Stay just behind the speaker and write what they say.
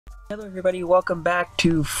Hello everybody, welcome back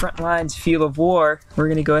to Frontlines Field of War. We're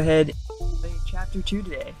going to go ahead and play Chapter 2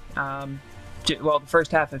 today. Well, the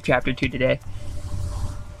first half of Chapter 2 today.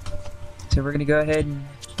 So we're going to go ahead and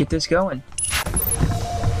get this going.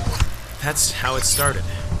 That's how it started.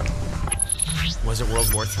 Was it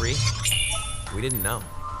World War III? We didn't know.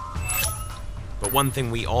 But one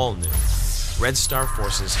thing we all knew, Red Star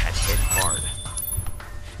forces had hit hard.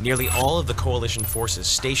 Nearly all of the coalition forces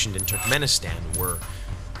stationed in Turkmenistan were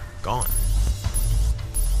gone.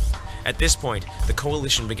 At this point, the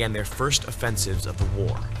coalition began their first offensives of the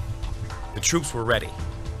war. The troops were ready,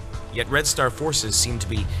 yet Red Star forces seemed to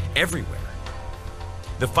be everywhere.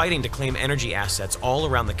 The fighting to claim energy assets all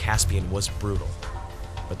around the Caspian was brutal.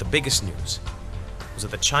 But the biggest news was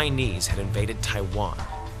that the Chinese had invaded Taiwan.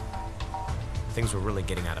 Things were really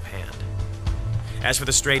getting out of hand. As for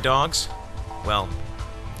the stray dogs, well,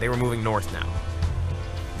 they were moving north now.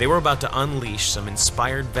 They were about to unleash some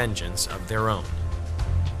inspired vengeance of their own.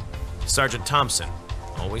 Sergeant Thompson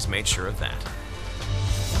always made sure of that.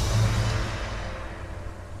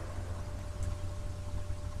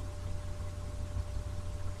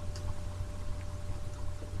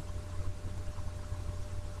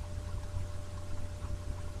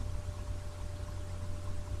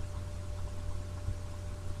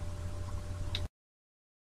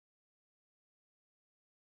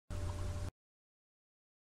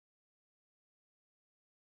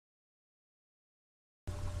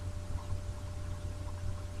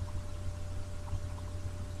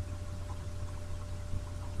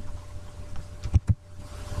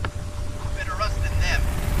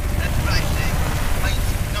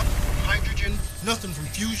 Nothing from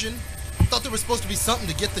fusion. Thought there was supposed to be something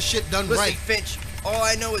to get the shit done right. Listen, Finch, all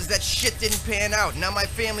I know is that shit didn't pan out. Now my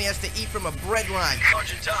family has to eat from a bread line.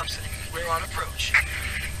 Sergeant Thompson, we're on approach.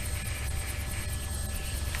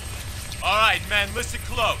 All right, men, listen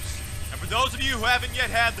close. And for those of you who haven't yet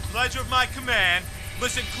had the pleasure of my command,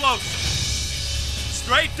 listen close.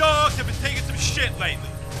 Stray dogs have been taking some shit lately.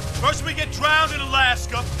 First we get drowned in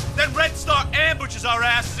Alaska, then Red Star ambushes our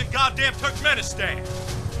asses in goddamn Turkmenistan.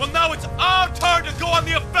 Well, now it's our turn to go on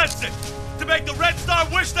the offensive, to make the Red Star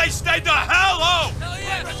wish they stayed the hell home! Hell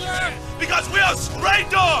yes, sir! Because we are stray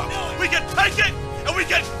dogs! We can take it, and we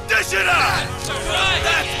can dish it out!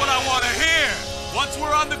 That's what I want to hear! Once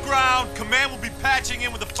we're on the ground, Command will be patching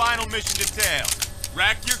in with the final mission details.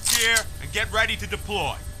 Rack your gear, and get ready to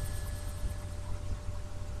deploy.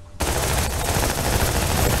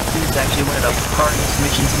 This is actually one of the hardest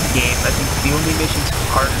missions in the game. I think the only missions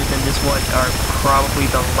harder than this one are probably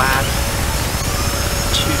the last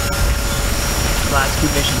two. The last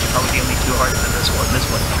two missions are probably the only two harder than this one. This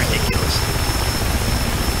one's ridiculous.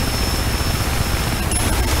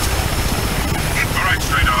 Alright,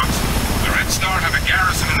 stray dogs. The Red Star have a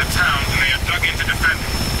garrison in the town and they have dug in to defend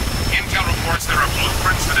it. Intel reports there are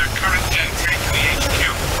blueprints for their current gen tank in the HQ.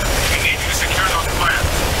 We need you to secure those plans.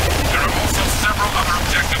 There are also several other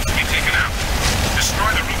objectives to be taken out. Destroy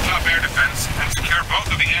the rooftop air defense and secure both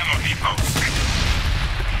of the ammo depots.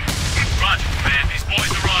 Roger, man. These boys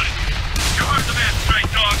are on it. You heard the man, stray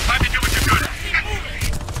dog. Time to do what you're good at. Keep moving!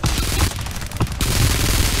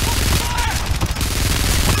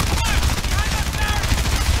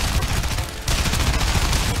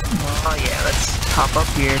 Oh yeah, let's hop up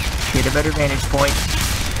here, get a better vantage point.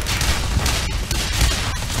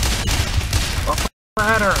 Up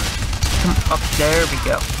ladder! Come up, there we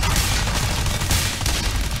go.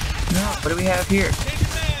 No, what do we have here?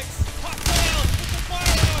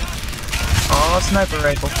 Oh, sniper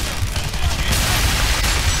rifle.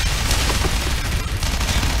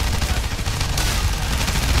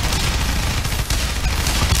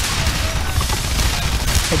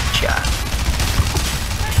 Headshot.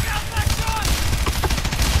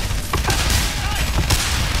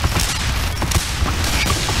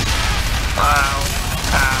 Ow.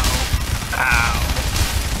 Ow. Ow.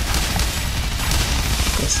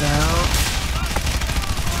 This out.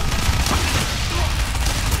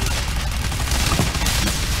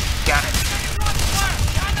 Got it.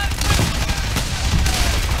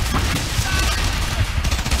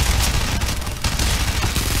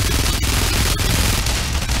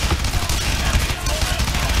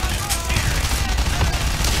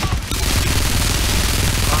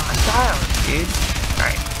 Silence, dude.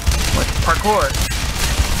 Alright. What's parkour?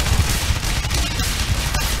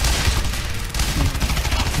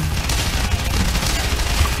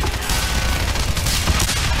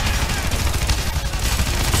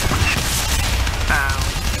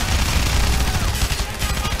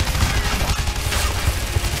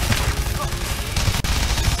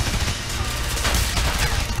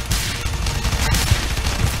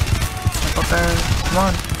 Come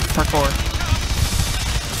on. Parkour.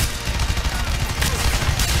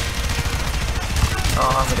 Oh,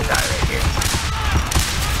 I'm gonna die right here.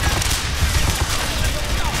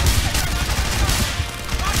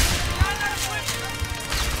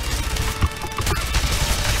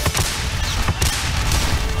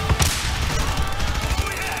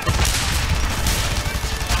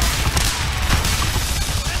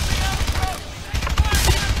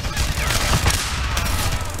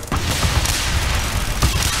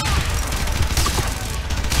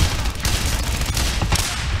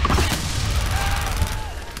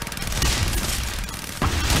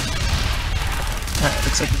 Alright,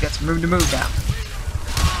 looks like we got some room to move now.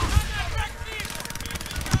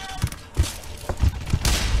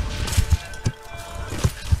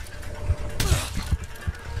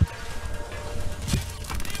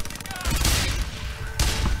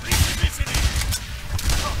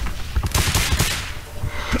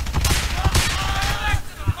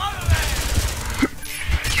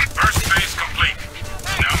 First phase complete.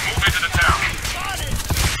 Now move into the town.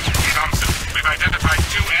 Thompson, we've identified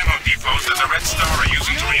 2 ammo depots that the Red Star are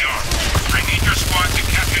using to rearm. I need your squad to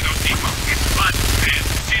capture those depots. But, man,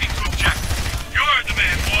 proceeding to objective. You heard the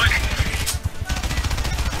man, boy.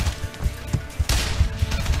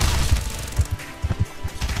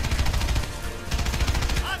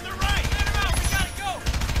 On the right! Let him out! We gotta go!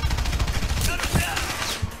 Shut him down!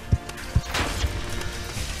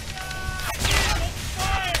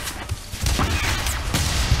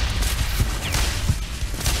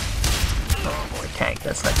 Oh boy, tank,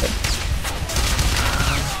 that's not good.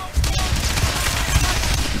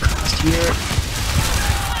 Across here.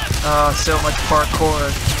 Oh, so much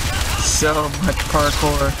parkour. So much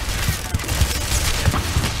parkour.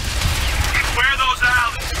 Clear those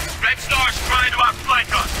alleys! Red Star's trying to outflank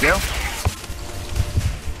us! Go.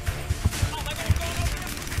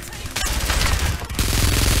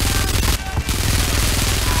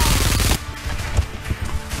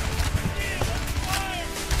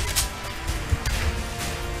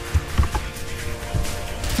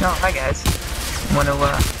 Oh, hi guys. Wanna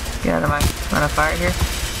get out of my line of fire here?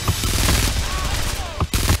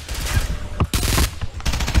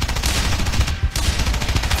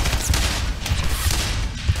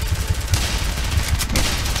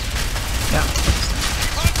 Yeah.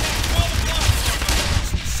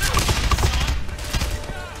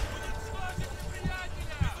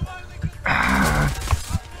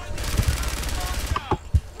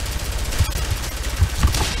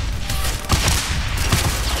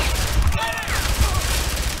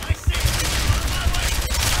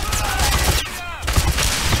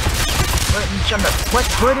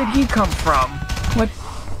 Where did he come from?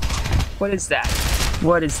 What is that?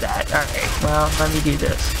 What is that? Alright, well, let me do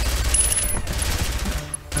this.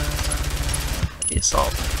 The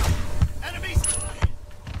assault.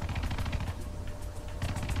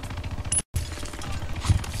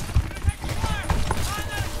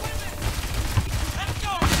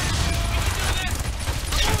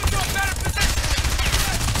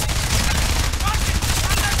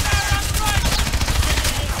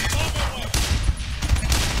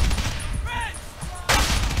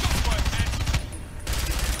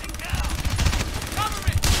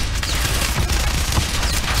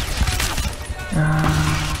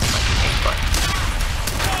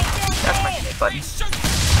 That's my grenade button.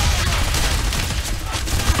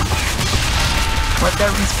 What,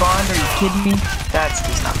 that respawned? Are you kidding me? That's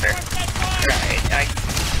just not fair. Right,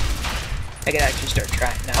 I can actually start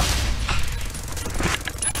trying now.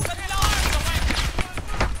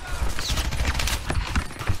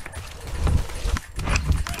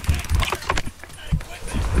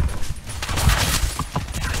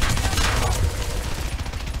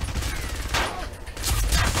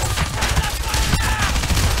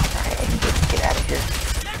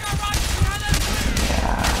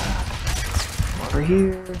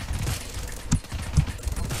 Here.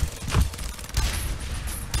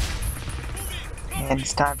 And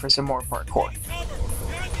it's time for some more parkour.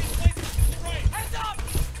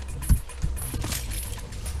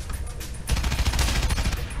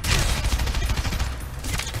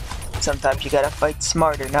 Sometimes you gotta fight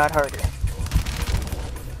smarter, not harder.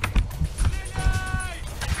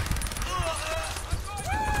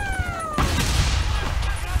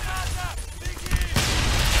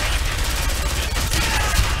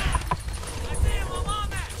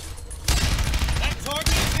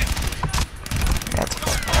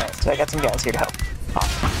 So I got some guys here to help.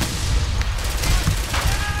 Awesome.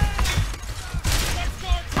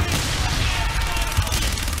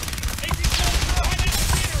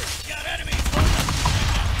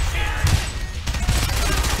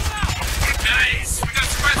 Nice! We got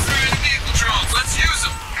spread through enemy vehicle drones. Let's use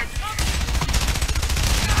them!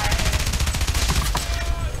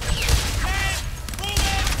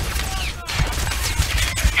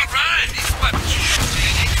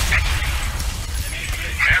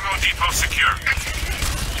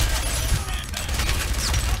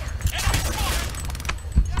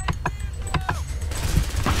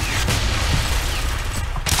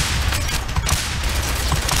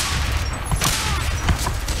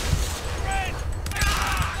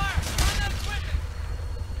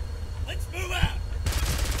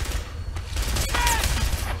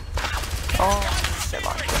 Oh, they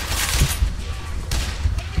locked it.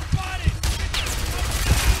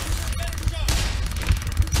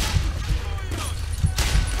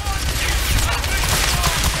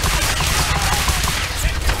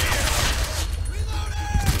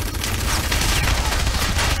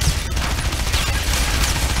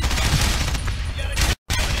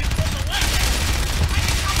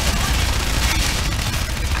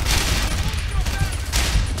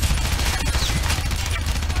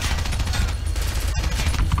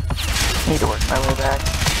 Need to work my way back.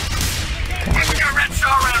 We got Red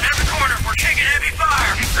Star around every corner. We're taking heavy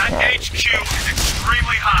fire. That HQ is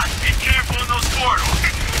extremely hot. Be careful in those corridors.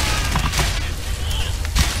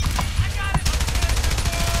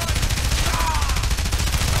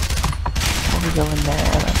 Let me go in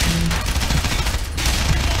there.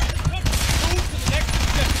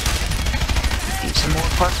 Do some more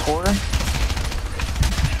parkour.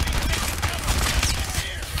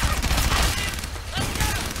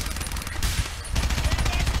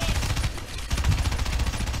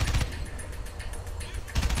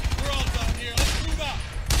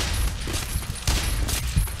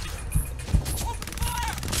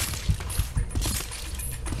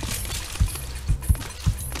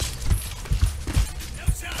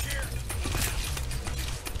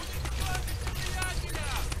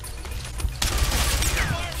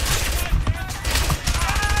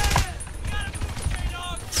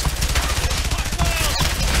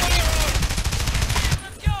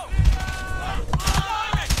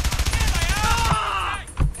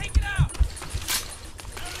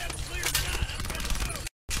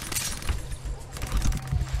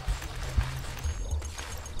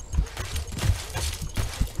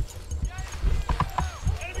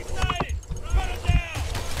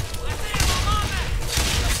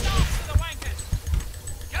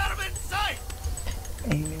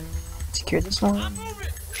 And secure this one.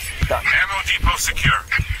 Done. Ammo depot secure.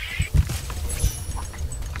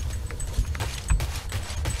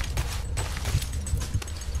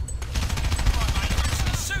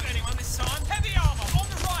 Shoot anyone this time. Heavy armor on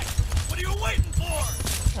the right. What are you waiting for?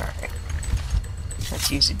 Alright. Let's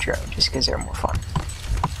use a drone just because they're more fun.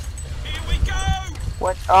 Here we go.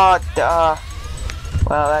 What? Oh, duh.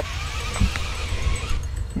 Well, that.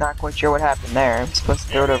 Not quite sure what happened there. I'm supposed to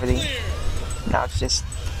throw it over the. Now it's just.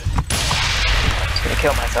 I'm just gonna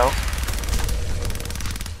kill myself.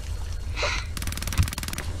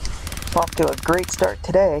 Off to a great start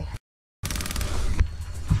today.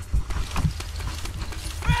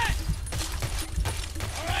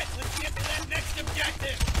 Alright, let's get to that next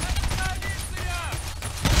objective.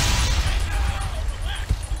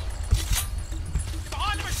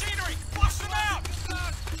 Behind the machinery! Flush them out!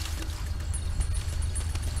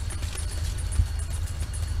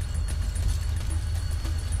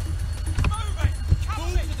 Moving!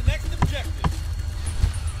 Move to the next objective.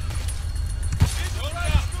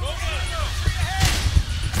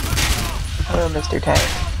 Hello, Mr. Tank.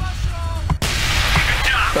 Good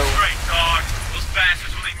job. Great, dog. Those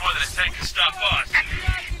bastards will need more than a tank to stop us.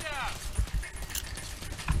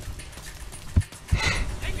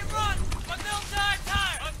 They can run, but they'll die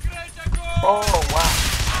tired. Upgrade the goal. Oh, wow.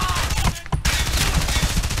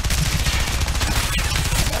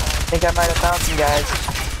 I think I might have found some guys.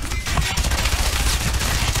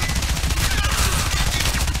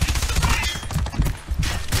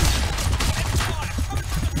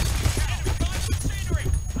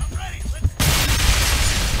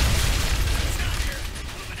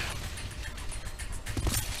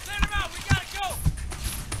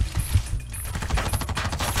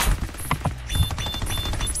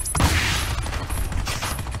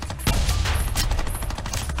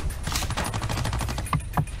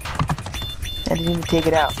 I didn't even take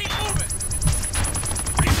it out.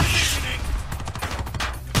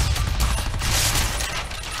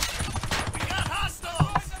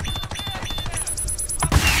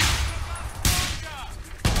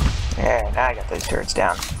 Yeah, now I got those turrets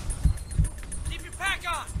down. Keep your pack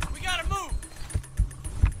on. We gotta move.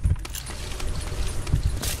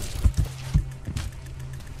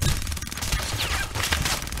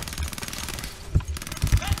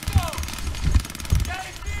 Let's go.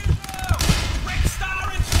 Red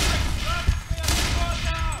Star infantry.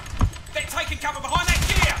 They're taking cover behind that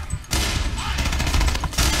gear.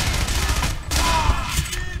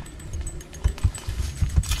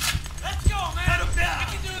 Let's go, man. Head 'em down.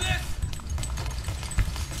 We can do this.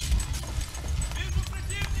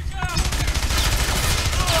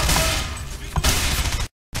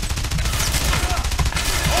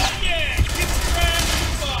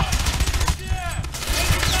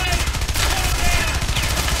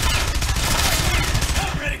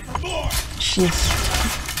 Jeez.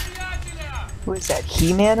 Who is that?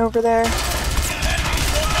 He-Man over there?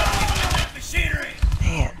 Machinery!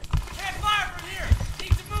 Man. Can't fire from here!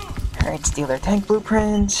 Need to move! Alright, steal their tank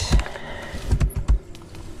blueprints.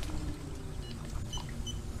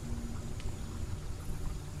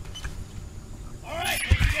 Alright,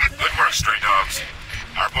 Good work, Stray Dogs.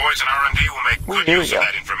 Our boys in R&D will make good here we use of go.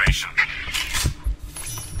 that information.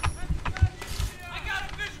 I got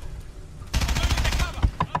a visual! Moving to cover!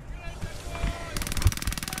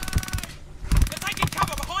 They're taking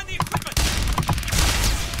cover behind the equipment!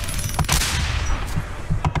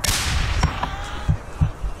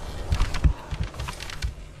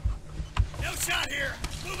 No shot here!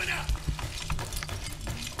 Moving up!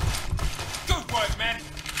 Good work, man.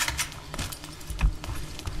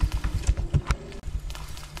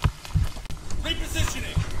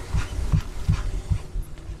 Repositioning!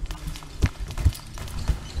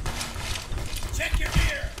 Check your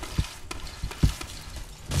gear!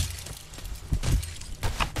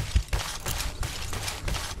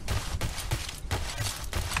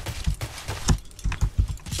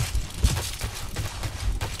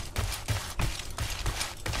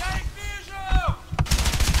 Getting visual!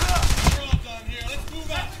 We're all done here. Let's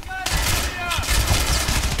move out.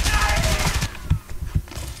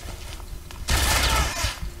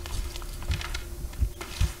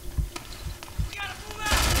 We gotta move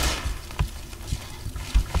out!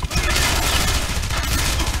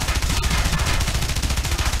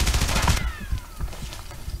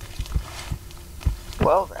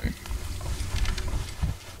 Well then.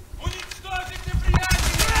 Уничтожить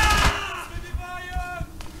неприятеля! Выбиваю!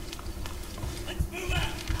 Let's move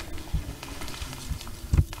out!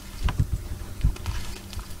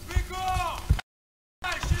 Бегом!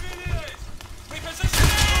 Шевелились!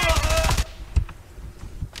 Repositioning!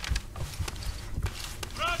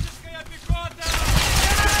 Вражеская пехота!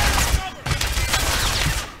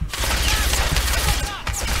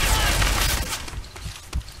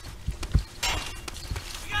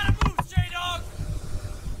 We gotta move, stray dog!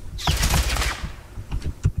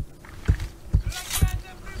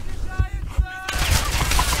 Ракета приближается!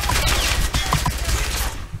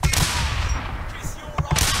 Kiss your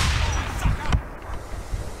ass, sucker!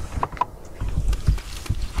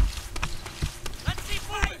 Let's see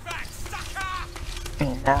back, sucker!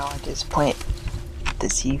 And now I just plant the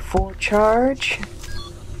C4 charge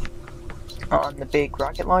on the big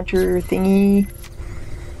rocket launcher thingy.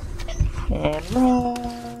 And run!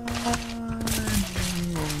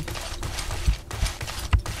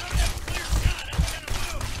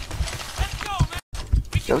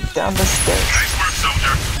 Go down the stairs. Nice work,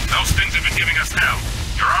 soldier. Those things have been giving us hell.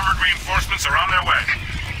 Your armored reinforcements are on their way.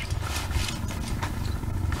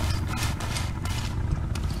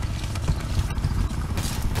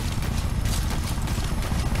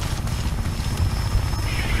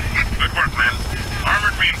 Good work, men.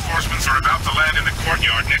 Armored reinforcements are about to land in the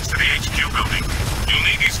courtyard next to the HQ building. You'll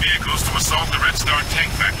need these vehicles to assault the Red Star tank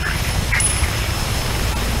factory.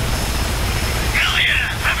 Hell yeah!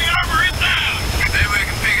 Heavy armor inbound! Maybe we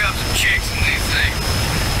can pick up some chicks in these things.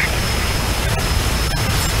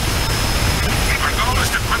 Our goal is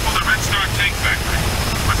to cripple the Red Star tank factory.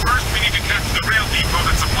 But first, we need to capture the rail depot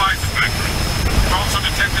that supplies the factory. We've also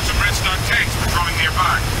detected some Red Star tanks patrolling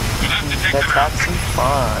nearby. We'll have to take Let's them out. have some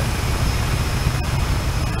fun.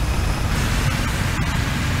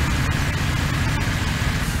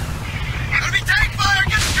 Enemy tank fire!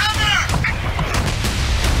 Get cover!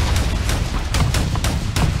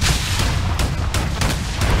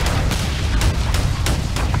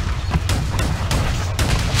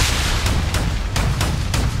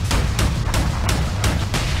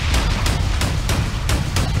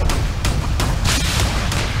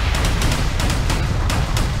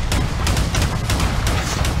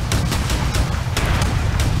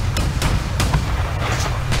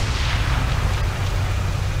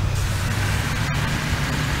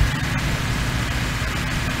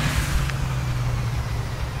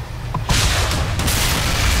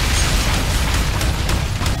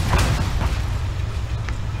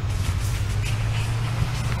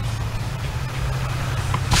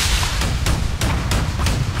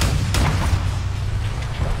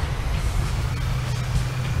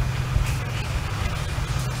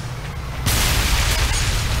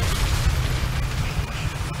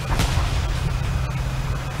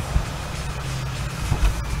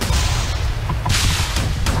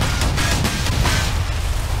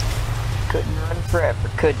 forever,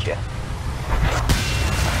 could ya?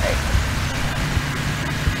 Alright.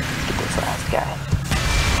 Get this last guy.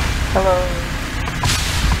 Hello.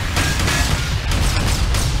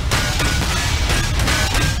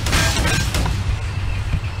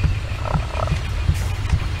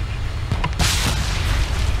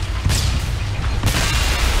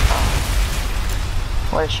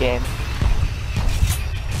 What a shame.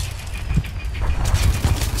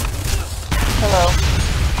 Hello.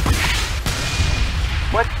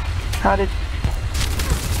 What? How did...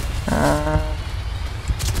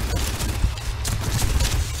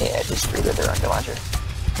 Yeah, just reload the rocket launcher.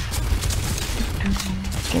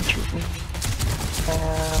 Can't shoot me.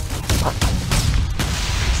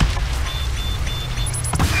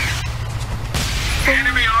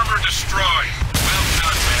 Enemy armor destroyed. Well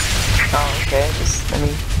done, man. Oh, okay. Just let me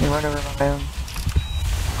run over my own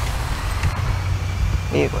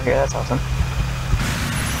vehicle here. That's awesome.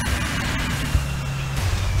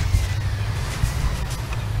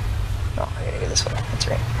 Oh, I gotta go this way. That's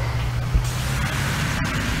right.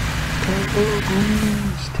 Turbo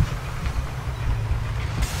boost.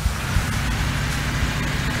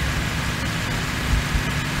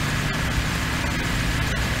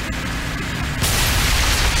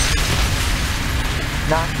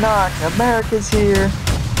 Knock knock, America's here.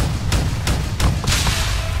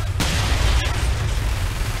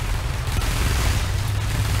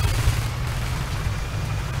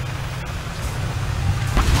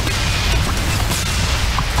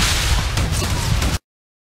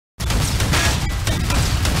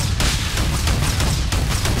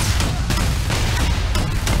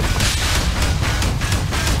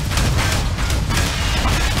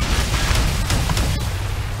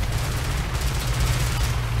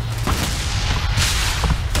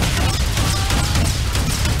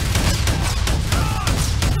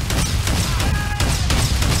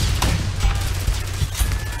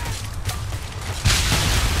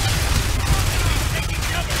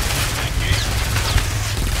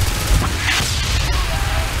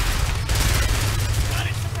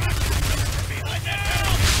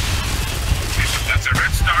 That's a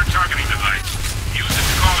Red Star targeting device. Use it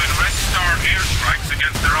to call in Red Star airstrikes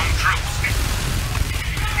against their own troops.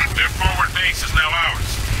 Their forward base is now ours.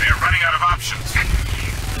 They are running out of options.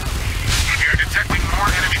 We are detecting more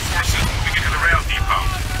enemy forces moving into the rail depot.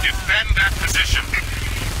 Defend that position.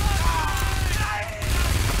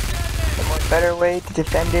 The more better way to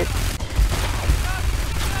defend it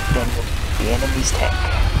than the enemy's tank.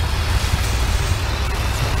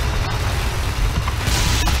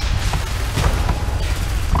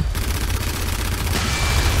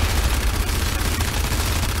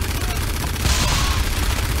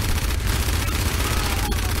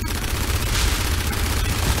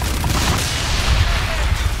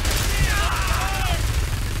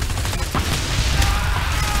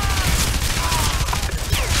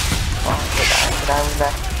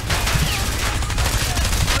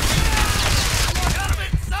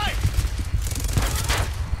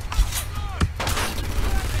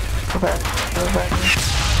 Back. Go back.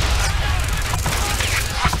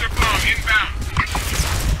 Cluster blown inbound.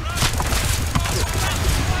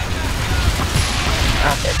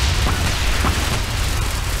 I'm dead.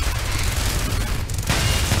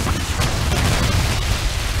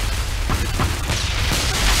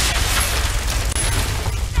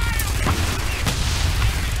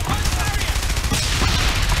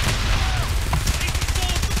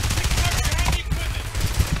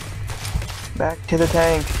 Back to the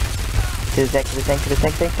tank. To the tank, to the tank, to the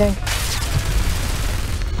tank.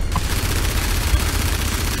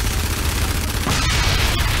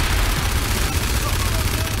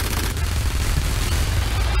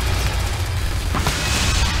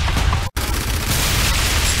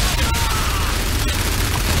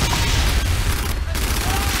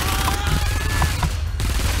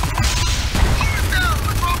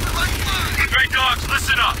 Stray dogs,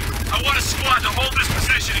 listen up. I want a squad to hold this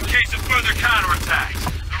position in case of further counterattacks.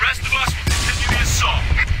 The rest of us will continue the assault.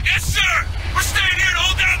 Yes, sir! We're staying here to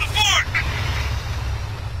hold down the fort!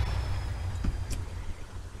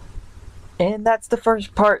 And that's the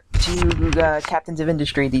first part to Captains of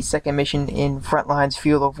Industry, the second mission in Frontlines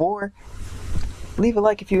Field of War. Leave a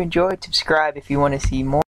like if you enjoyed, subscribe if you want to see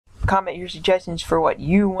more. Comment your suggestions for what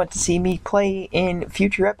you want to see me play in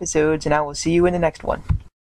future episodes, and I will see you in the next one.